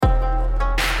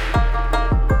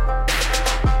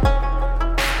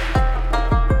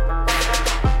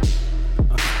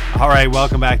right,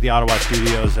 welcome back to the Ottawa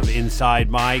studios of Inside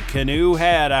My Canoe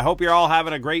Head. I hope you're all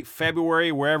having a great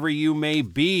February wherever you may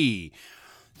be.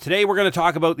 Today we're going to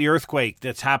talk about the earthquake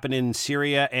that's happened in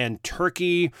Syria and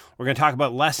Turkey. We're going to talk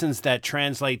about lessons that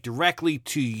translate directly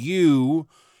to you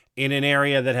in an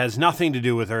area that has nothing to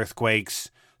do with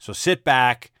earthquakes. So sit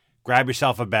back, grab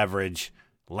yourself a beverage,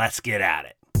 let's get at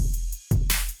it.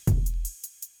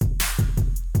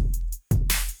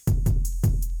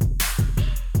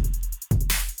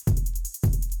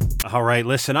 All right,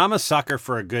 listen, I'm a sucker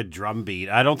for a good drum beat.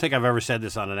 I don't think I've ever said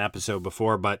this on an episode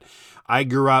before, but I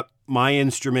grew up, my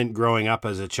instrument growing up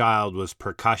as a child was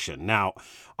percussion. Now,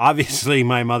 obviously,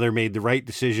 my mother made the right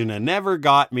decision and never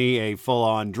got me a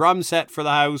full-on drum set for the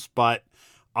house, but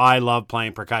I love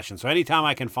playing percussion. So anytime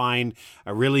I can find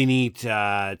a really neat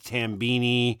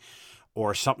tambini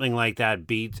or something like that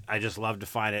beat, I just love to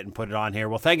find it and put it on here.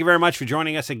 Well, thank you very much for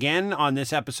joining us again on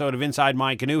this episode of Inside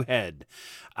My Canoe Head.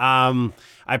 I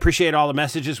appreciate all the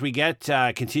messages we get.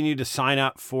 Continue to sign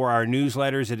up for our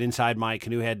newsletters at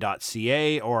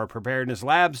insidemycanoehead.ca or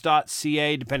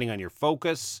preparednesslabs.ca, depending on your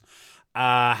focus.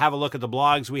 Have a look at the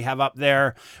blogs we have up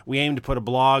there. We aim to put a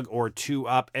blog or two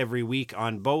up every week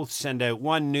on both, send out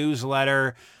one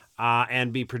newsletter,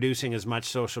 and be producing as much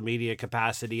social media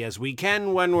capacity as we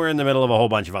can when we're in the middle of a whole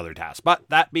bunch of other tasks. But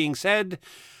that being said,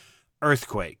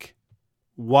 earthquake.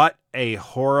 What a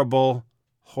horrible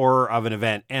horror of an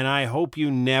event. And I hope you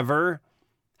never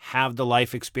have the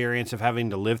life experience of having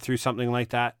to live through something like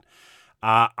that.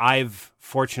 I've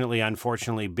unfortunately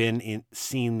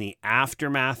seen the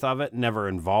aftermath of it, never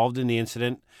involved in the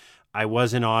incident. I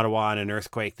was in Ottawa on an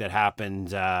earthquake that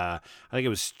happened, I think it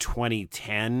was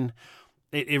 2010.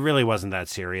 It really wasn't that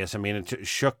serious. I mean, it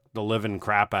shook the living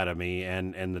crap out of me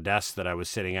and the desk that I was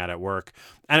sitting at work.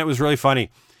 And it was really funny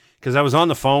because I was on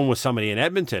the phone with somebody in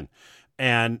Edmonton.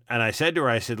 And I said to her,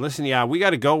 I said, listen, yeah, we got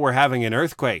to go. We're having an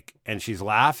earthquake. And she's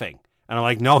laughing. And I'm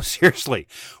like, no, seriously,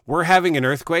 we're having an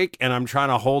earthquake. And I'm trying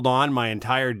to hold on. My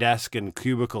entire desk and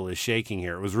cubicle is shaking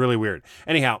here. It was really weird.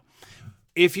 Anyhow,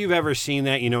 if you've ever seen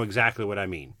that, you know exactly what I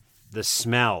mean. The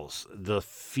smells, the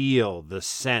feel, the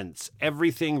sense,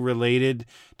 everything related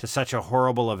to such a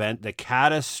horrible event, the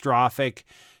catastrophic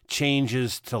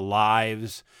changes to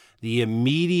lives, the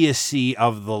immediacy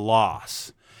of the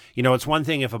loss. You know, it's one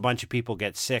thing if a bunch of people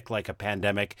get sick like a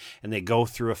pandemic and they go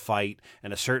through a fight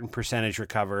and a certain percentage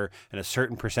recover and a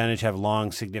certain percentage have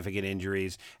long, significant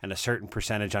injuries and a certain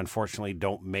percentage, unfortunately,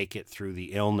 don't make it through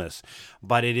the illness.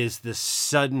 But it is the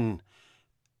sudden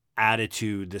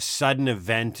attitude, the sudden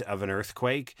event of an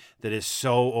earthquake that is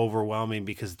so overwhelming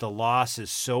because the loss is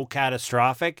so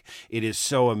catastrophic, it is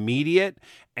so immediate,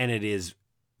 and it is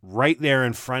right there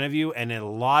in front of you. And in a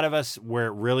lot of us, where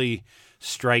it really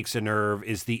strikes a nerve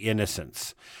is the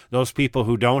innocence. Those people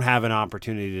who don't have an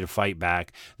opportunity to fight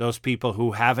back, those people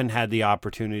who haven't had the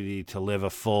opportunity to live a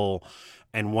full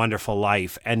and wonderful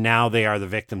life, and now they are the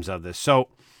victims of this. So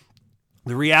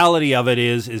the reality of it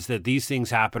is that these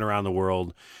things happen around the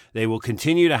world. They will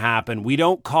continue to happen. We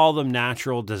don't call them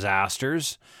natural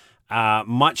disasters.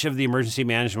 Much of the emergency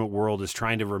management world is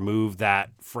trying to remove that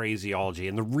phraseology.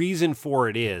 And the reason for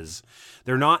it is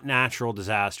they're not natural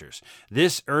disasters.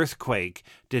 This earthquake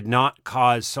did not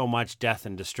cause so much death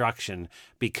and destruction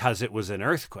because it was an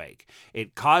earthquake.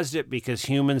 It caused it because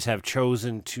humans have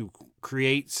chosen to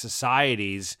create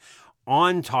societies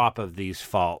on top of these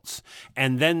faults.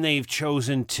 And then they've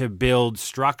chosen to build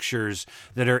structures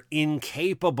that are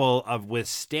incapable of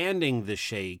withstanding the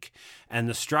shake. And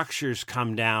the structures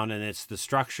come down, and it's the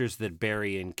structures that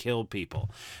bury and kill people.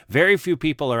 Very few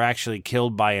people are actually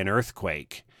killed by an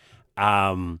earthquake,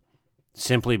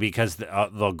 simply because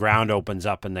the ground opens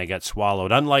up and they get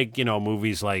swallowed. Unlike,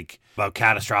 movies like about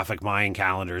catastrophic Mayan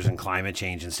calendars and climate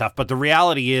change and stuff. But the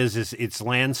reality is it's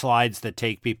landslides that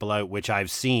take people out, which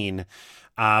I've seen.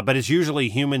 But it's usually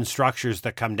human structures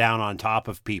that come down on top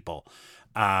of people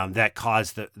that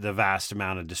cause the vast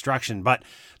amount of destruction. But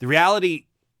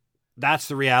that's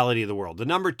the reality of the world. The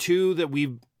number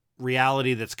two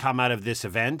reality that's come out of this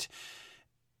event,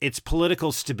 it's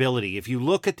political stability. If you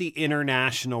look at the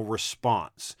international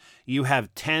response, you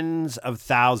have tens of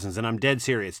thousands, and I'm dead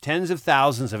serious, tens of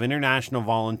thousands of international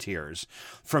volunteers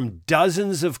from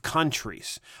dozens of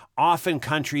countries, often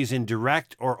countries in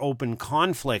direct or open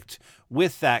conflict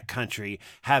with that country,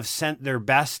 have sent their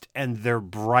best and their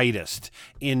brightest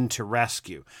in to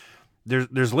rescue.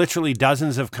 There's literally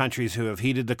dozens of countries who have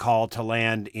heeded the call to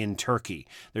land in Turkey.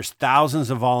 There's thousands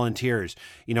of volunteers.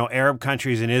 Arab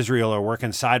countries and Israel are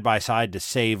working side by side to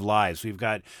save lives. We've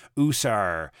got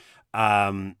USAR,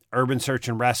 urban search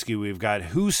and rescue. We've got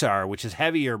HUSAR, which is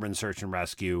heavy urban search and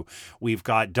rescue. We've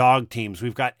got dog teams.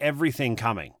 We've got everything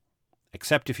coming.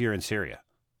 except if you're in Syria,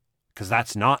 because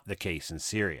that's not the case in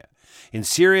Syria. In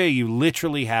Syria, you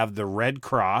literally have the Red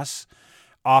Cross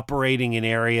operating in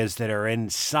areas that are in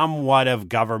somewhat of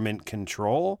government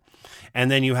control. And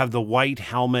then you have the White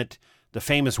Helmet, the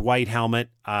famous White Helmet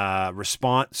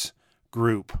response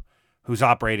group who's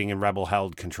operating in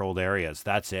rebel-held controlled areas.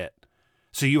 That's it.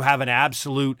 So you have an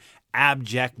absolute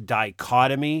abject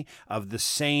dichotomy of the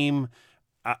same,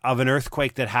 of an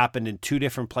earthquake that happened in two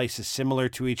different places similar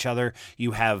to each other.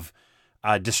 You have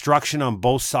destruction on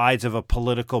both sides of a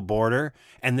political border,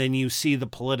 and then you see the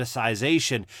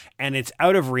politicization, and it's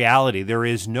out of reality. There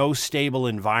is no stable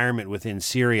environment within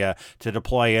Syria to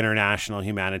deploy international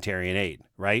humanitarian aid,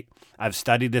 right? I've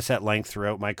studied this at length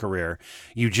throughout my career.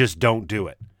 You just don't do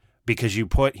it because you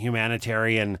put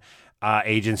humanitarian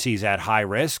agencies at high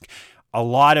risk. A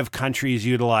lot of countries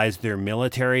utilize their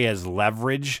military as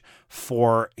leverage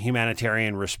for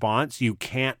humanitarian response. You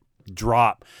can't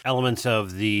drop elements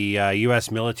of the U.S.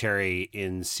 military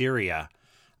in Syria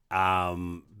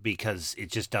because it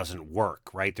just doesn't work,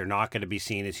 right? They're not going to be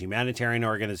seen as a humanitarian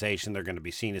organization. They're going to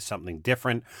be seen as something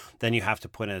different. Then you have to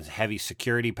put in a heavy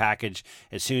security package.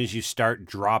 As soon as you start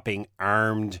dropping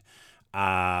armed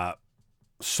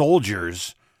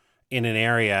soldiers in an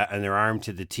area and they're armed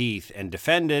to the teeth and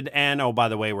defended, and oh, by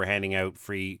the way, we're handing out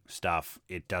free stuff,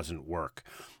 it doesn't work.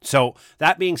 So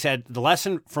that being said, the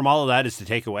lesson from all of that is to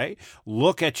take away,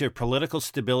 look at your political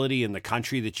stability in the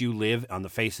country that you live on the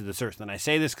face of this earth. And I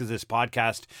say this because this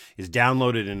podcast is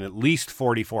downloaded in at least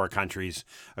 44 countries,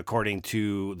 according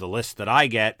to the list that I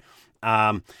get.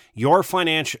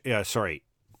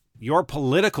 Your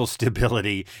political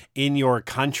stability in your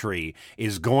country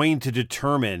is going to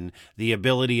determine the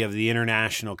ability of the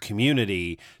international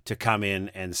community to come in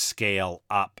and scale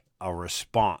up a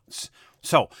response.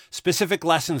 So, specific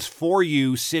lessons for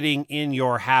you sitting in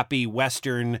your happy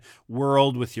Western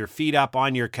world with your feet up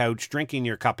on your couch, drinking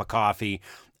your cup of coffee,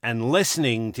 and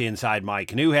listening to Inside My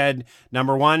Canoe Head.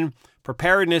 Number one,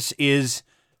 preparedness is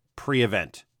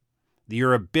pre-event.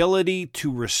 Your ability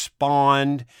to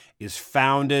respond is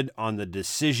founded on the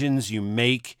decisions you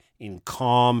make in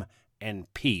calm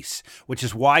and peace, which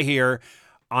is why here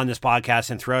on this podcast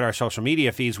and throughout our social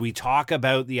media feeds, we talk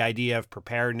about the idea of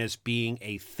preparedness being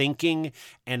a thinking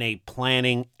and a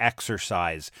planning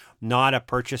exercise, not a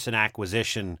purchase and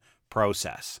acquisition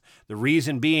process. The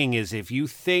reason being is if you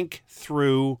think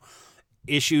through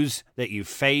issues that you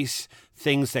face,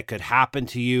 things that could happen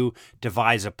to you,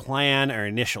 devise a plan or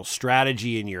initial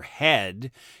strategy in your head,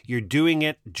 you're doing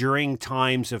it during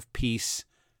times of peace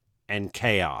and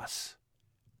chaos.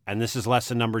 And this is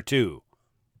lesson number 2.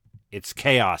 It's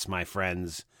chaos, my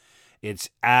friends. It's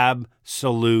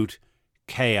absolute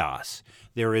chaos.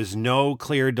 There is no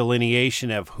clear delineation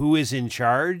of who is in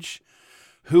charge,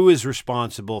 who is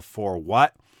responsible for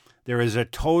what. There is a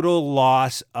total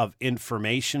loss of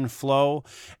information flow,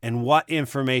 and what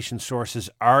information sources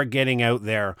are getting out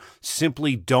there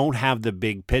simply don't have the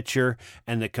big picture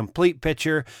and the complete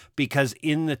picture, because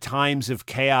in the times of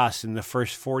chaos in the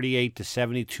first 48 to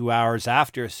 72 hours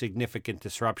after a significant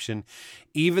disruption,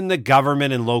 even the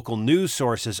government and local news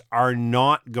sources are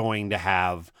not going to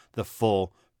have the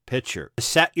full picture.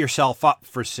 Set yourself up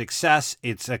for success.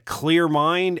 It's a clear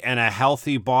mind and a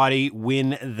healthy body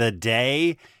win the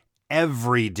day.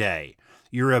 Every day.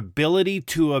 Your ability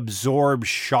to absorb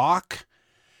shock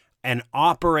and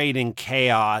operate in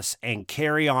chaos and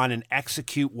carry on and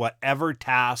execute whatever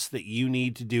tasks that you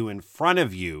need to do in front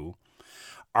of you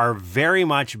are very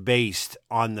much based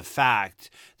on the fact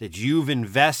that you've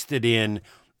invested in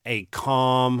a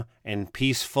calm and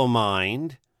peaceful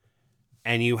mind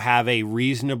and you have a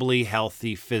reasonably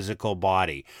healthy physical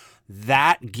body.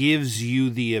 That gives you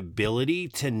the ability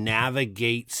to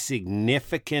navigate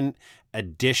significant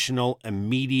additional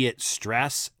immediate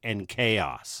stress and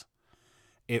chaos.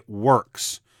 It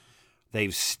works.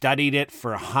 They've studied it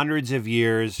for hundreds of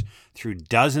years through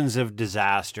dozens of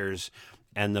disasters,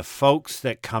 and the folks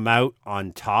that come out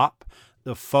on top,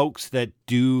 the folks that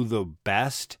do the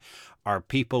best, are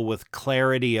people with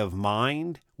clarity of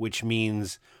mind, which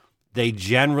means they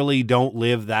generally don't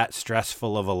live that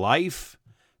stressful of a life,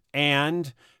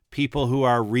 and people who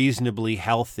are reasonably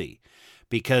healthy,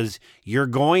 because you're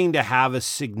going to have a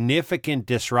significant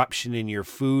disruption in your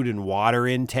food and water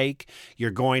intake.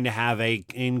 You're going to have an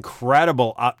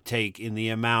incredible uptake in the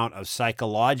amount of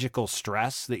psychological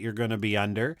stress that you're going to be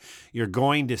under. You're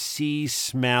going to see,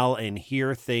 smell, and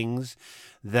hear things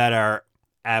that are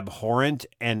abhorrent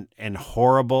and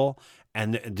horrible,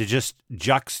 and to just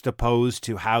juxtapose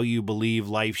to how you believe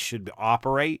life should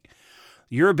operate.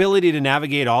 Your ability to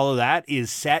navigate all of that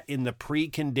is set in the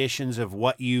preconditions of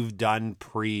what you've done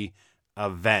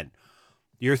pre-event.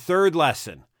 Your third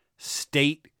lesson,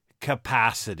 state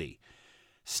capacity.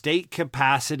 State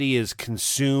capacity is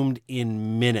consumed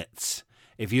in minutes.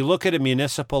 If you look at a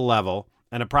municipal level,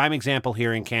 and a prime example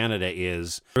here in Canada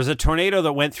is there was a tornado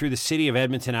that went through the city of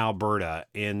Edmonton, Alberta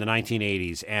in the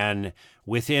 1980s, and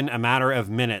within a matter of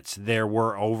minutes, there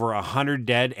were over 100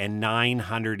 dead and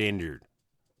 900 injured.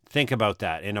 Think about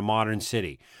that in a modern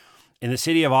city. In the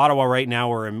city of Ottawa right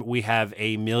now, where we have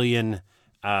 1 million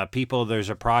people, there's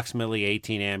approximately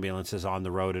 18 ambulances on the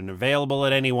road and available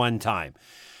at any one time.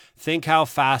 Think how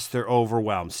fast they're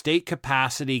overwhelmed. State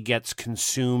capacity gets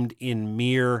consumed in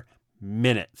mere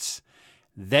minutes.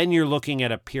 Then you're looking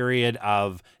at a period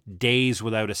of days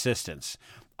without assistance.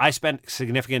 I spent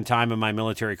significant time in my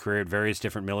military career at various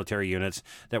different military units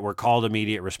that were called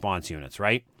immediate response units,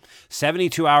 right?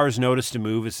 72 hours notice to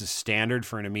move is the standard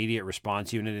for an immediate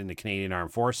response unit in the Canadian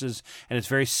Armed Forces, and it's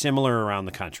very similar around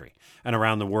the country and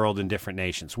around the world in different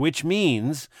nations, which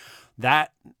means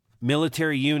that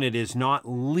military unit is not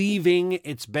leaving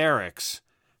its barracks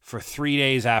for 3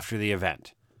 days after the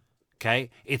event. Okay?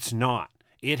 It's not.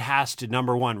 It has to,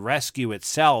 number one, rescue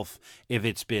itself if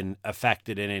it's been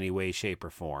affected in any way, shape, or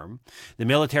form. The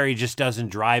military just doesn't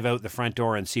drive out the front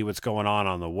door and see what's going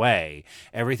on the way.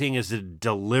 Everything is a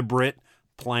deliberate,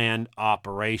 planned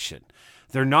operation.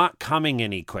 They're not coming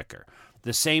any quicker.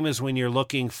 The same as when you're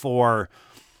looking for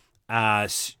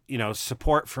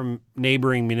support from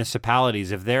neighboring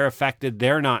municipalities. If they're affected,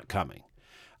 they're not coming.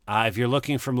 If you're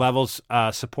looking from levels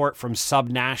support from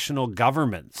subnational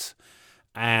governments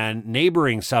and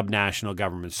neighboring subnational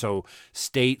governments, so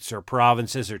states or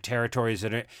provinces or territories,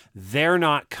 they're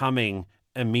not coming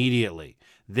immediately.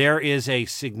 There is a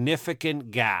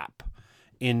significant gap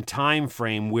in time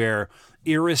frame where,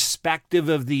 irrespective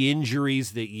of the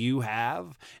injuries that you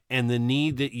have and the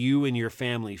need that you and your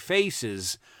family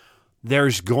faces,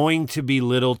 there's going to be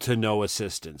little to no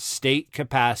assistance. State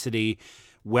capacity,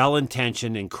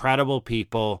 well-intentioned, incredible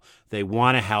people, they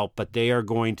want to help, but they are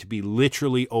going to be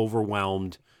literally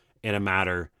overwhelmed in a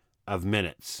matter of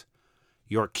minutes.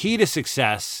 Your key to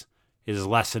success is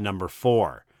lesson number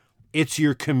 4. It's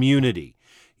your community,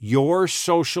 your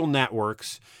social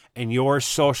networks, and your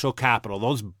social capital,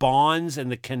 those bonds and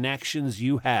the connections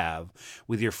you have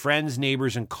with your friends,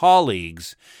 neighbors, and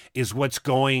colleagues is what's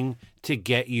going to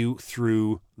get you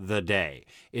through the day.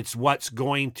 It's what's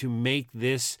going to make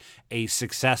this a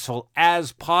successful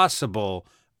as possible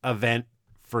event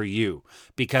for you.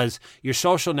 Because your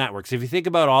social networks, if you think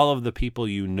about all of the people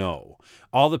you know,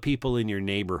 all the people in your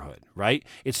neighborhood, right?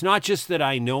 It's not just that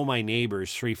I know my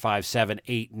neighbors 3, 5, 7,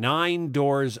 8, 9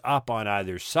 doors up on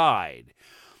either side.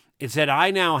 It's that I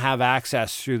now have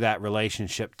access through that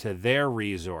relationship to their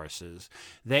resources.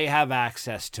 They have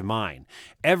access to mine.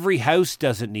 Every house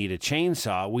doesn't need a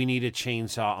chainsaw. We need a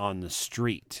chainsaw on the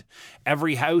street.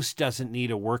 Every house doesn't need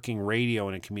a working radio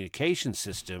and a communication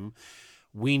system.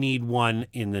 We need one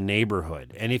in the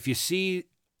neighborhood. And if you see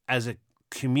as a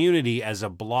community, as a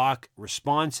block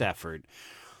response effort,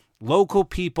 local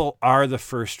people are the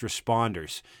first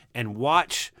responders. And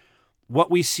watch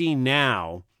what we see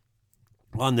now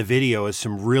on the video is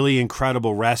some really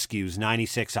incredible rescues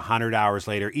 96, 100 hours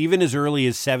later. Even as early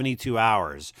as 72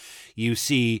 hours, you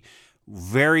see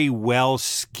very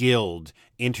well-skilled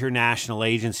international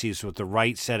agencies with the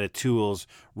right set of tools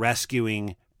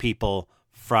rescuing people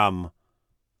from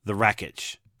the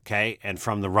wreckage, okay, and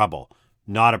from the rubble.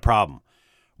 Not a problem.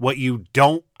 What you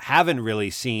haven't really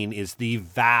seen is the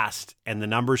vast, and the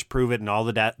numbers prove it in all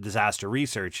the disaster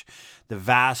research, the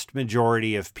vast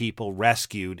majority of people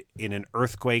rescued in an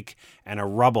earthquake and a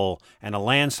rubble and a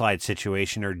landslide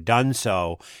situation are done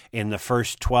so in the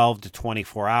first 12 to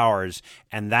 24 hours,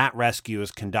 and that rescue is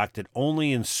conducted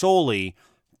only and solely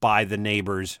by the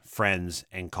neighbors, friends,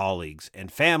 and colleagues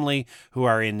and family who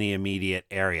are in the immediate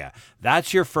area.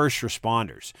 That's your first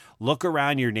responders. Look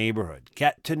around your neighborhood.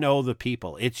 Get to know the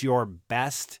people. It's your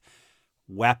best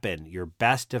weapon, your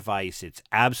best device. It's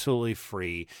absolutely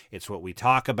free. It's what we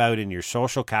talk about in your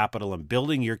social capital and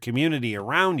building your community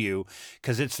around you,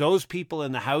 because it's those people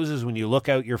in the houses when you look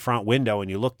out your front window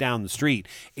and you look down the street.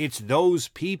 It's those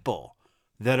people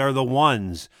that are the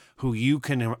ones who you're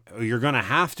going to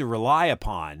have to rely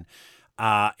upon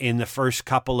in the first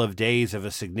couple of days of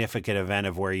a significant event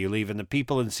of where you leave. And the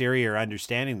people in Syria are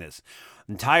understanding this.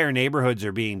 Entire neighborhoods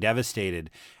are being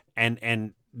devastated.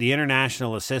 And the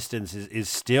international assistance is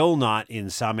still not in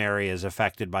some areas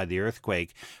affected by the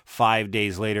earthquake 5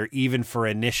 days later, even for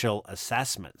initial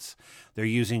assessments. They're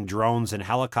using drones and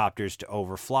helicopters to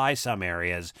overfly some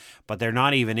areas, but they're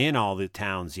not even in all the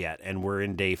towns yet. And we're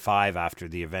in day 5 after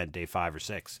the event, day 5 or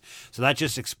 6. So that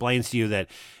just explains to you that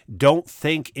don't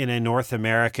think in a North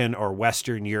American or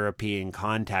Western European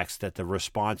context that the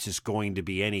response is going to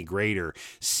be any greater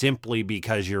simply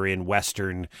because you're in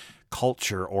Western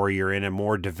culture or you're in a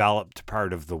more developed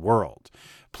part of the world.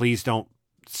 Please don't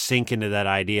sink into that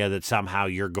idea that somehow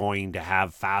you're going to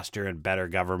have faster and better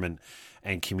government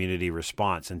and community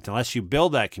response. And unless you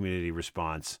build that community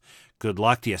response, good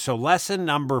luck to you. So lesson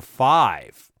number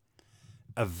 5,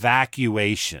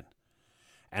 evacuation.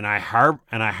 And I harp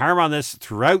on this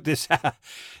throughout this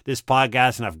this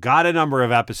podcast, and I've got a number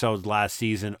of episodes last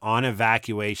season on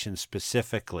evacuation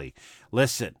specifically.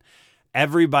 Listen,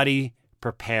 everybody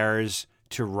prepares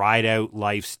to ride out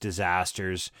life's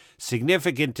disasters,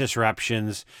 significant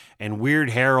disruptions, and weird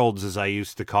heralds, as I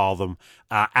used to call them,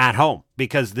 at home,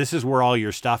 because this is where all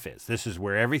your stuff is. This is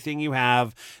where everything you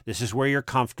have. This is where you're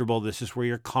comfortable. This is where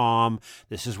you're calm.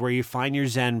 This is where you find your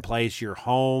Zen place. Your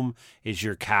home is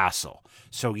your castle.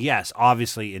 So yes,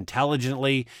 obviously,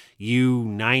 intelligently, you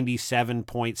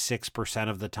 97.6%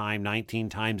 of the time, 19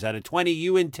 times out of 20,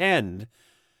 you intend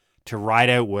to ride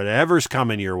out whatever's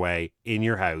coming your way in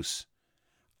your house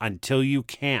until you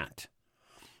can't,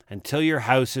 until your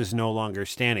house is no longer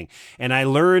standing. And I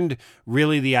learned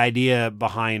really the idea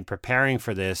behind preparing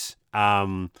for this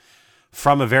from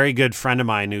a very good friend of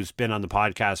mine who's been on the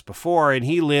podcast before, and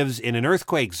he lives in an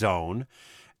earthquake zone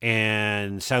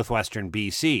in southwestern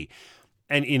BC.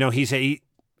 And, he said,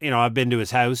 I've been to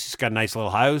his house. He's got a nice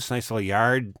little house, nice little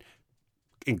yard,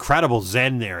 incredible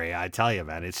Zen area. I tell you,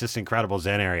 man, it's just incredible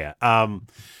Zen area.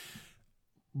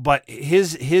 But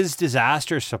his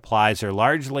disaster supplies are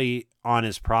largely on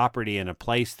his property in a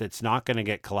place that's not going to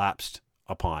get collapsed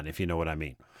upon, if you know what I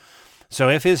mean. So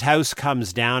if his house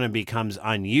comes down and becomes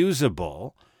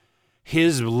unusable,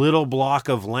 his little block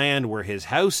of land where his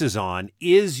house is on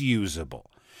is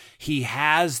usable. He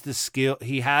has the skill,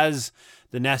 he has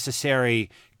the necessary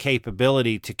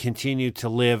capability to continue to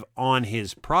live on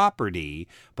his property,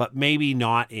 but maybe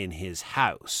not in his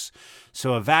house.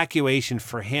 So evacuation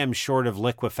for him, short of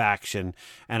liquefaction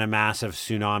and a massive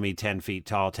tsunami 10 feet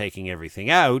tall taking everything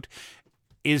out,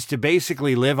 is to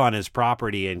basically live on his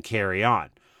property and carry on.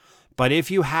 But if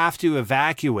you have to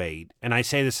evacuate, and I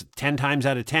say this 10 times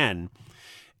out of 10,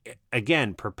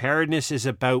 again, preparedness is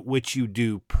about what you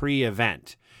do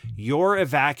pre-event. Your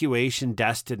evacuation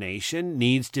destination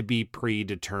needs to be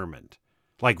predetermined.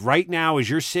 Like right now, as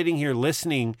you're sitting here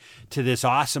listening to this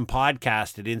awesome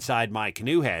podcast at Inside My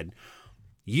Canoe Head,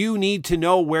 you need to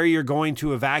know where you're going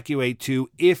to evacuate to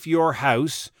if your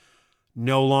house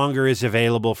no longer is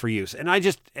available for use. And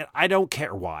I don't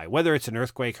care why, whether it's an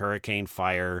earthquake, hurricane,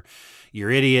 fire, your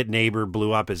idiot neighbor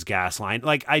blew up his gas line.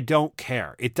 Like, I don't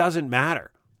care. It doesn't matter.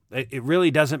 It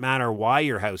really doesn't matter why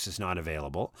your house is not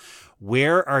available.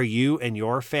 Where are you and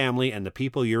your family and the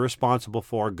people you're responsible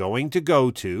for going to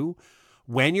go to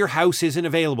when your house isn't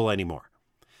available anymore?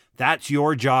 That's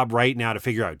your job right now to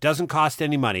figure out. It doesn't cost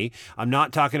any money. I'm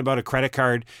not talking about a credit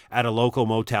card at a local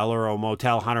motel or a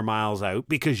motel 100 miles out,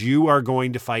 because you are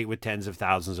going to fight with tens of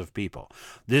thousands of people.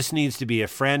 This needs to be a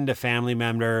friend, a family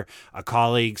member, a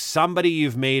colleague, somebody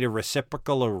you've made a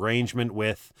reciprocal arrangement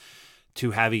with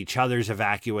to have each other's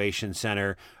evacuation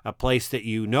center, a place that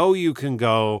you know you can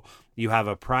go. You have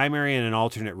a primary and an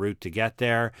alternate route to get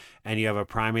there, and you have a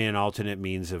primary and alternate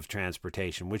means of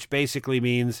transportation, which basically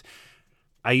means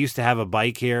I used to have a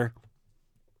bike here.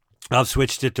 I've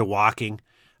switched it to walking.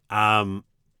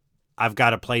 I've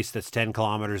got a place that's 10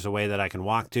 kilometers away that I can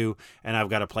walk to, and I've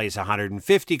got a place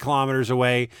 150 kilometers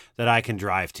away that I can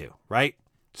drive to, right?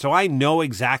 So I know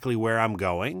exactly where I'm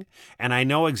going, and I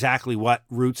know exactly what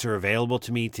routes are available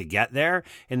to me to get there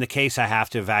in the case I have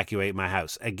to evacuate my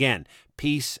house. Again,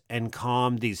 peace and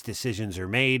calm, these decisions are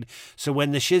made. So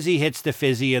when the shizzy hits the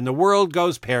fizzy and the world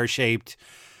goes pear-shaped,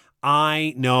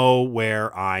 I know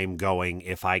where I'm going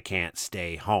if I can't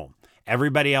stay home.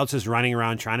 Everybody else is running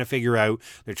around trying to figure out,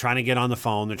 they're trying to get on the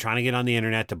phone, they're trying to get on the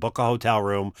internet to book a hotel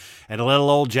room, and little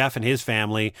old Jeff and his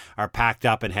family are packed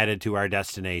up and headed to our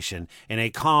destination in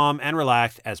a calm and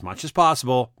relaxed, as much as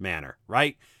possible, manner,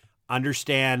 right?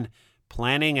 Understand,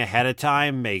 planning ahead of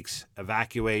time makes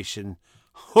evacuation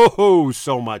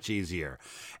so much easier.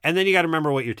 And then you got to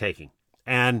remember what you're taking.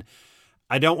 And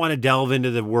I don't want to delve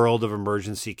into the world of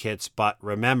emergency kits, but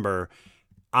remember,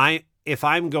 if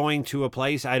I'm going to a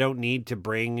place, I don't need to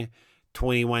bring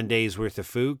 21 days worth of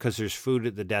food because there's food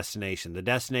at the destination. The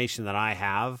destination that I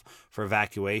have for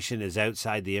evacuation is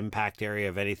outside the impact area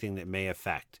of anything that may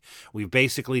affect. We've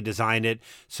basically designed it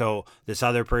so this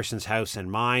other person's house and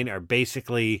mine are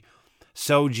basically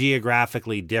so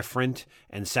geographically different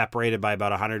and separated by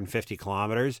about 150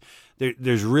 kilometers.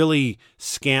 There's really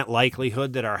scant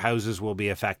likelihood that our houses will be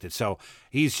affected. So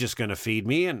he's just going to feed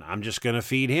me and I'm just going to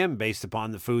feed him based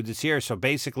upon the food that's here. So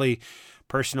basically,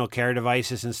 personal care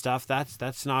devices and stuff,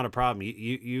 that's not a problem.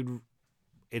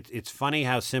 It's funny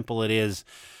how simple it is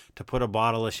to put a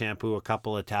bottle of shampoo, a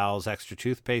couple of towels, extra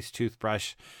toothpaste,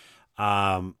 toothbrush,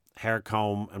 hair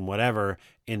comb, and whatever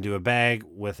into a bag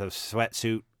with a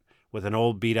sweatsuit, with an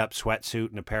old beat up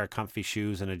sweatsuit and a pair of comfy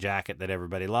shoes and a jacket that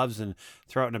everybody loves, and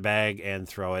throw it in a bag and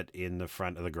throw it in the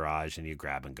front of the garage and you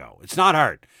grab and go. It's not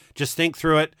hard. Just think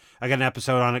through it. I got an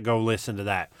episode on it. Go listen to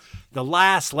that. The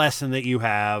last lesson that you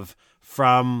have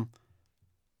from,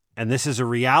 and this is a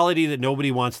reality that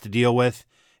nobody wants to deal with,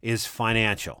 is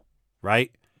financial,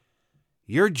 right?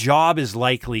 Your job is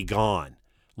likely gone.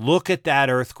 Look at that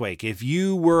earthquake. If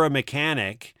you were a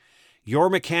mechanic, your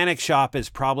mechanic shop is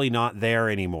probably not there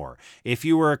anymore. If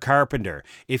you were a carpenter,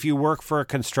 if you work for a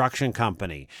construction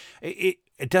company, it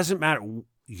doesn't matter.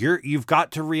 You've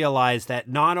got to realize that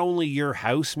not only your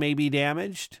house may be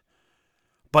damaged,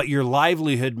 but your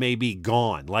livelihood may be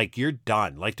gone. Like you're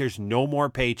done. Like there's no more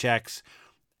paychecks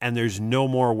and there's no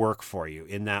more work for you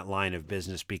in that line of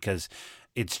business because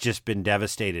it's just been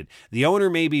devastated. The owner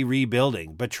may be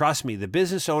rebuilding, but trust me, the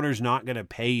business owner's not going to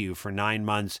pay you for 9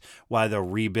 months while they're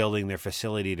rebuilding their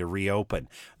facility to reopen.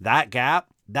 That gap,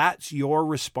 that's your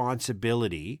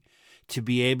responsibility to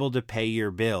be able to pay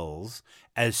your bills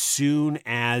as soon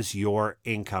as your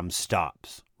income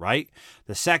stops, right?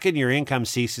 The second your income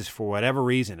ceases for whatever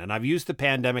reason, and I've used the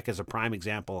pandemic as a prime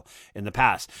example in the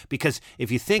past, because if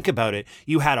you think about it,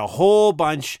 you had a whole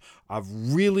bunch of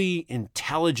really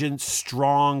intelligent,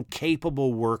 strong,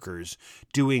 capable workers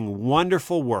doing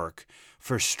wonderful work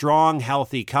for strong,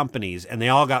 healthy companies, and they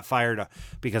all got fired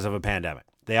because of a pandemic.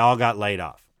 They all got laid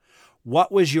off.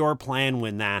 What was your plan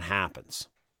when that happens,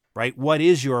 right? What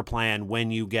is your plan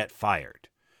when you get fired?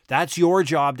 That's your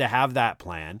job to have that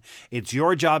plan. It's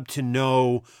your job to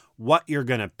know what you're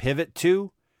going to pivot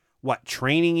to, what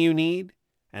training you need,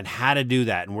 and how to do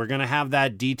that. And we're going to have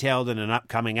that detailed in an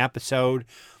upcoming episode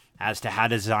as to how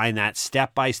to design that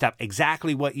step by step,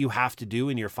 exactly what you have to do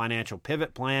in your financial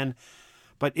pivot plan.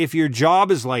 But if your job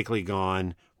is likely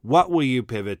gone, what will you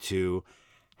pivot to?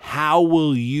 How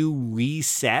will you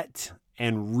reset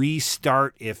and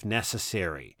restart if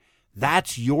necessary?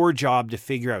 That's your job to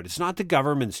figure out. It's not the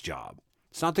government's job.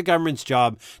 It's not the government's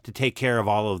job to take care of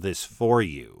all of this for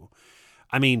you.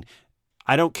 I mean,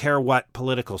 I don't care what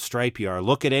political stripe you are.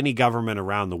 Look at any government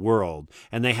around the world,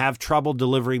 and they have trouble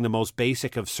delivering the most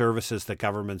basic of services that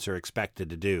governments are expected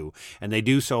to do, and they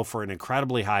do so for an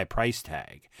incredibly high price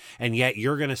tag. And yet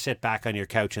you're going to sit back on your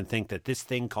couch and think that this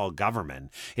thing called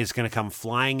government is going to come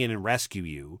flying in and rescue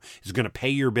you, is going to pay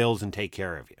your bills and take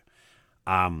care of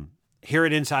you. Here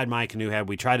at Inside My Canoe Head,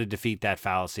 we try to defeat that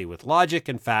fallacy with logic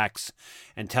and facts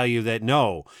and tell you that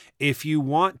no, if you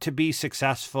want to be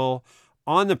successful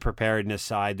on the preparedness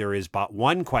side, there is but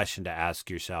one question to ask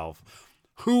yourself: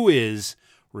 who is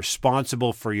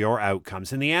responsible for your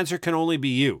outcomes? And the answer can only be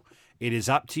you. It is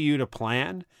up to you to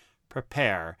plan,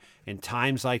 prepare in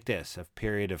times like this, a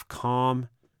period of calm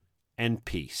and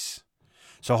peace.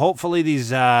 So hopefully these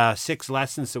 6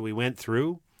 lessons that we went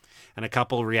through and a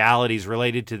couple of realities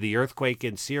related to the earthquake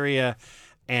in Syria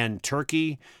and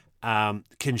Turkey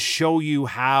can show you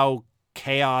how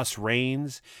chaos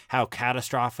reigns, how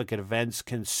catastrophic events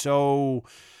can so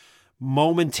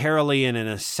momentarily and in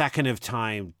a second of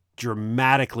time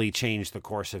dramatically change the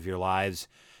course of your lives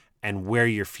and where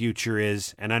your future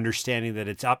is, and understanding that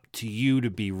it's up to you to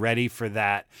be ready for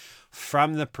that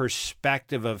from the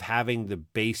perspective of having the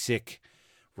basic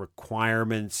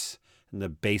requirements and the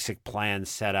basic plan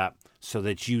set up so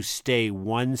that you stay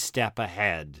one step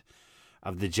ahead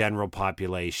of the general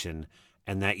population,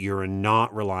 and that you're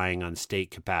not relying on state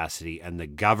capacity and the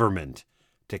government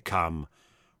to come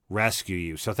rescue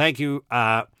you. So thank you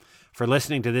for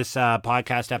listening to this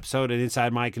podcast episode of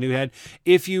Inside My Canoe Head.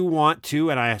 If you want to,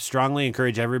 and I strongly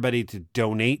encourage everybody to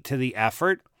donate to the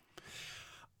effort,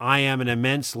 I am an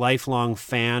immense lifelong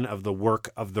fan of the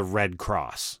work of the Red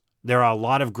Cross. There are a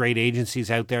lot of great agencies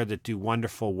out there that do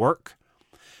wonderful work.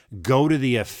 Go to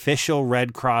the official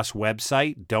Red Cross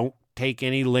website. Don't take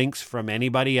any links from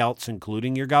anybody else,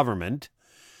 including your government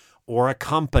or a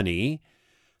company.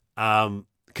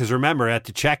 Because remember, at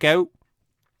the checkout,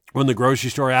 When the grocery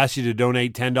store asks you to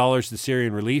donate $10 to the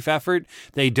Syrian relief effort,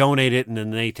 they donate it and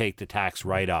then they take the tax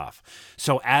right off.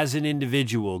 So as an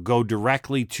individual, go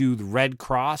directly to the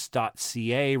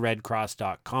redcross.ca,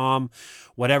 redcross.com,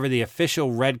 whatever the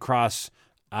official Red Cross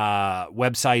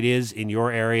website is in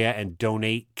your area, and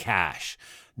donate cash,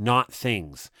 not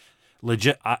things.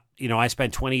 I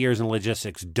spent 20 years in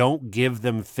logistics. Don't give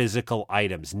them physical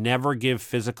items. Never give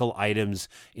physical items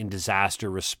in disaster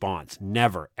response.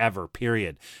 Never, ever,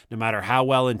 period. No matter how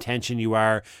well-intentioned you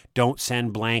are, don't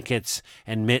send blankets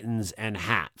and mittens and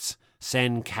hats.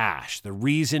 Send cash. The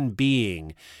reason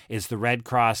being is the Red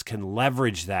Cross can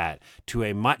leverage that to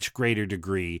a much greater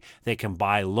degree. They can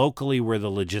buy locally where the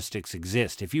logistics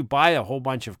exist. If you buy a whole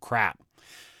bunch of crap,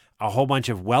 a whole bunch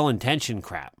of well-intentioned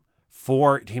crap,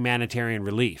 for humanitarian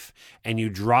relief, and you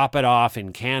drop it off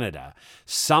in Canada,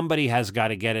 somebody has got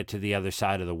to get it to the other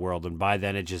side of the world, and by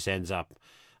then it just ends up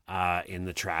in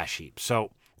the trash heap.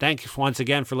 So thanks once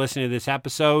again for listening to this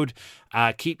episode.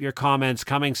 Keep your comments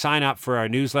coming. Sign up for our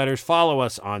newsletters. Follow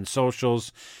us on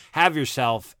socials. Have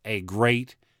yourself a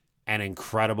great and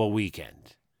incredible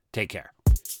weekend. Take care.